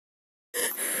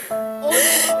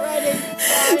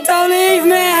Don't leave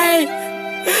me!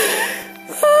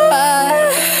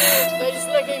 They're just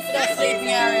looking for their sleeping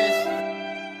areas.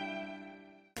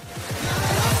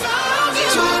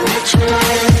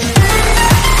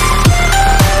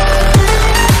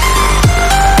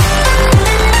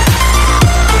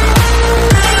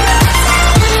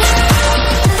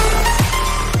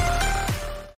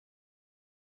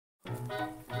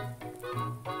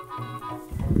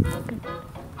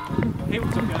 Hey,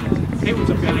 what's up, guys? Hey, what's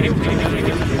up, guys? Hey, what's up, guys?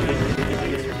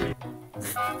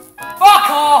 Fuck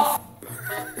off!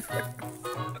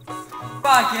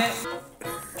 Fuck it!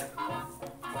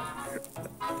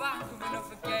 Back with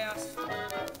another gay ass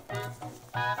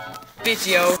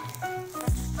video.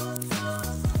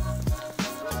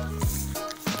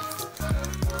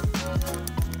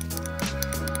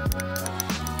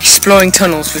 Exploring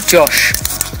tunnels with Josh.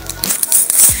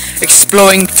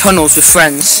 Exploring tunnels with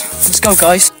friends. Let's go,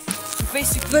 guys.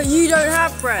 But you don't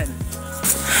have friends.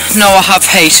 No, I have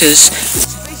haters.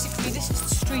 So basically, this is the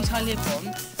street I live on.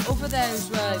 Over there is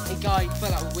where a guy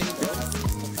fell out a window.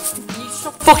 Can you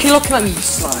stop Fucking looking at me, you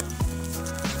slut.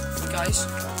 Guys.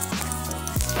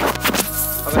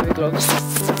 I've got my gloves.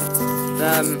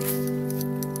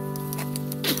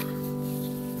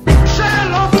 Say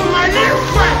hello to my little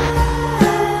friend!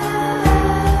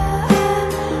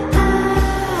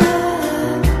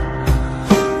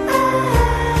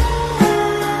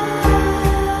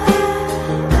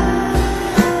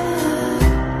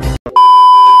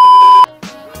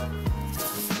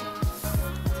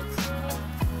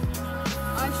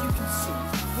 As you can see,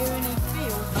 we're in a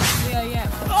field at 3 AM.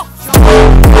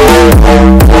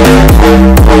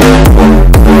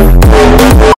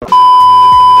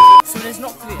 So there's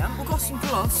not 3 AM, we've got some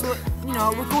gloves, so you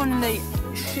know, we're going in a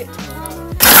shit.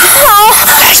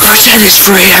 Let's pretend it's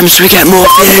 3 AM so we get more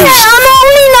views. I'm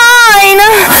only 9!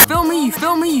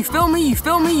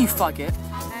 Film me, you faggot.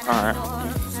 Alright. So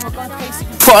we're going to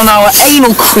basically Put on our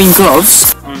anal cream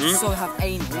gloves. so we have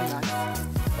anal, you know.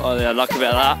 Oh, yeah, like a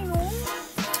bit of that.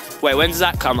 Wait, when does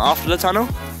that come? After the tunnel?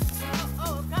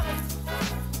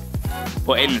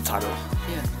 Or in the tunnel?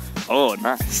 Yeah. Oh,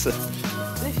 nice. This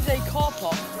is a car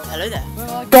park. Hello there.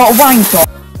 Got a wank on.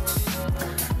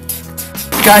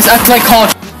 Guys, act like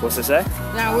hard. What's it say?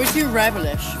 Now we're too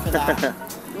rebellish for that.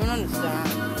 You don't understand.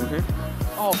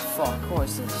 Oh fuck, what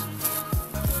is this?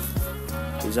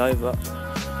 He's over.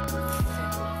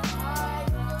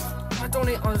 I don't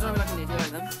like an idiot like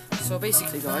them. So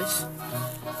basically, guys.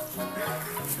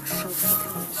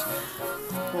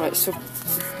 Right, so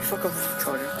fuck off,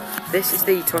 Charlie. This is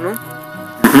the tunnel.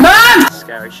 Man!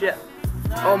 Scary shit.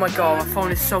 Oh my god, my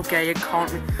phone is so gay, you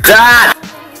can't. Dad!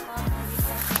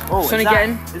 Oh, Sonny, get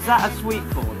in. Is that a sweet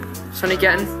corn? Sonny,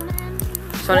 get in.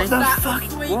 Sonny. What the fuck?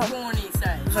 Sweet corn, he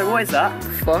says. So what is that?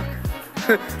 Fuck.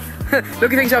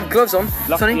 Look at things I have gloves on.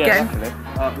 Sonny, yeah, get in.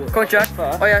 luckily. Come on, Jack.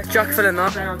 Oh yeah, Jack, fill in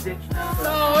that. No!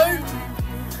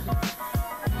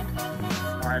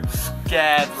 I'm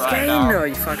scared right Gay, now. no,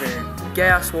 you fucking gay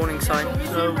ass warning sign.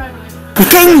 So,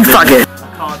 Gay, faggot!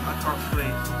 I can't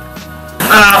sleep.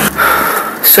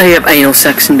 So you have anal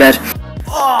sex in bed.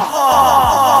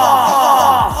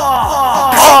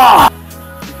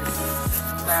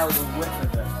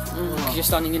 You're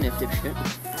standing in it, dipshit.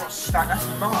 That's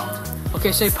mad.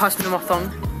 Okay, so pass me my thong.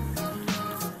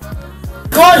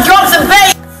 Go on, drop some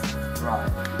bait! Right.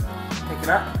 Pick it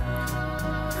up.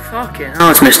 Fucking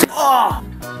hell, it's misty.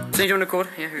 So you don't record?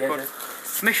 Yeah, record.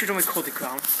 Just make sure you don't record the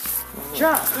ground.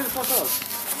 Jack, who the fuck else?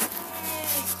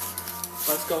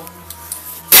 Let's go.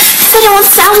 Anyone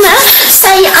Salma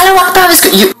say Hello Akbar is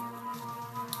good. You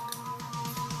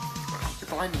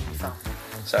Behind me, you fell.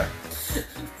 So,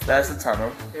 there's the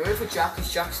tunnel. Yeah, wait for Jack,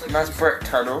 because Jack's like... Nice brick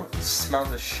tunnel. It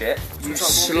smells of shit. You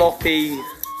sloppy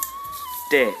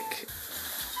dick.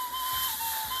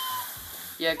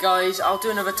 Yeah, guys, I'll do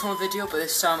another tunnel video, but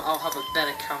this time I'll have a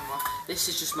better camera. This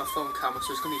is just my phone camera,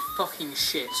 so it's gonna be fucking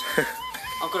shit.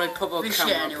 I've got a proper camera.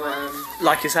 Shit anyway.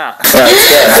 Like his hat.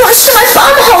 what's my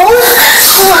bum hole?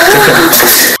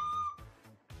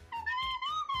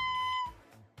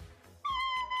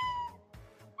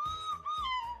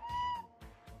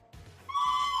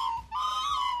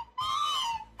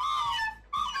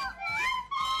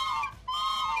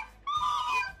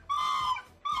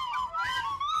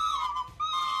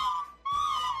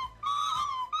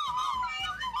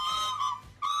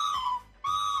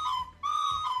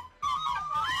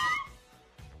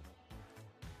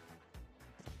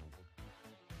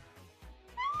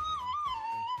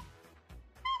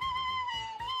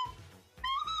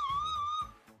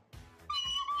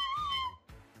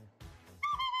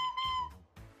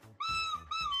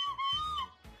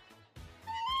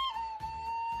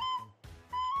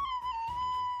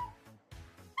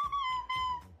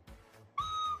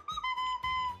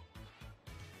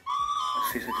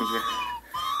 2 seconds ago.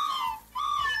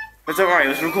 That's alright, it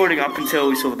was recording up until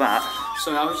we saw the bat.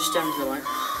 So I was just down to the line.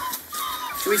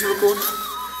 Do we to record?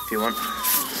 If you want.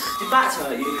 Did bats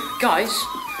hurt you? Guys,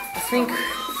 I think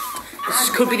this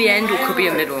could be the end or could be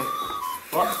a middle.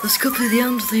 What? This could be the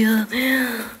end of the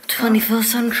 21st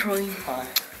century. Hi.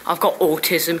 I've got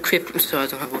autism, sorry, I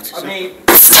don't have autism.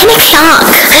 Scenic shark.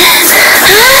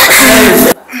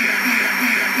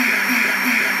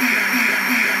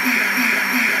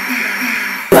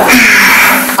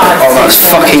 Oh, that's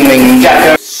fucking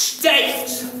mean.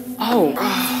 State! Oh.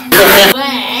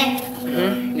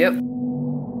 Yep.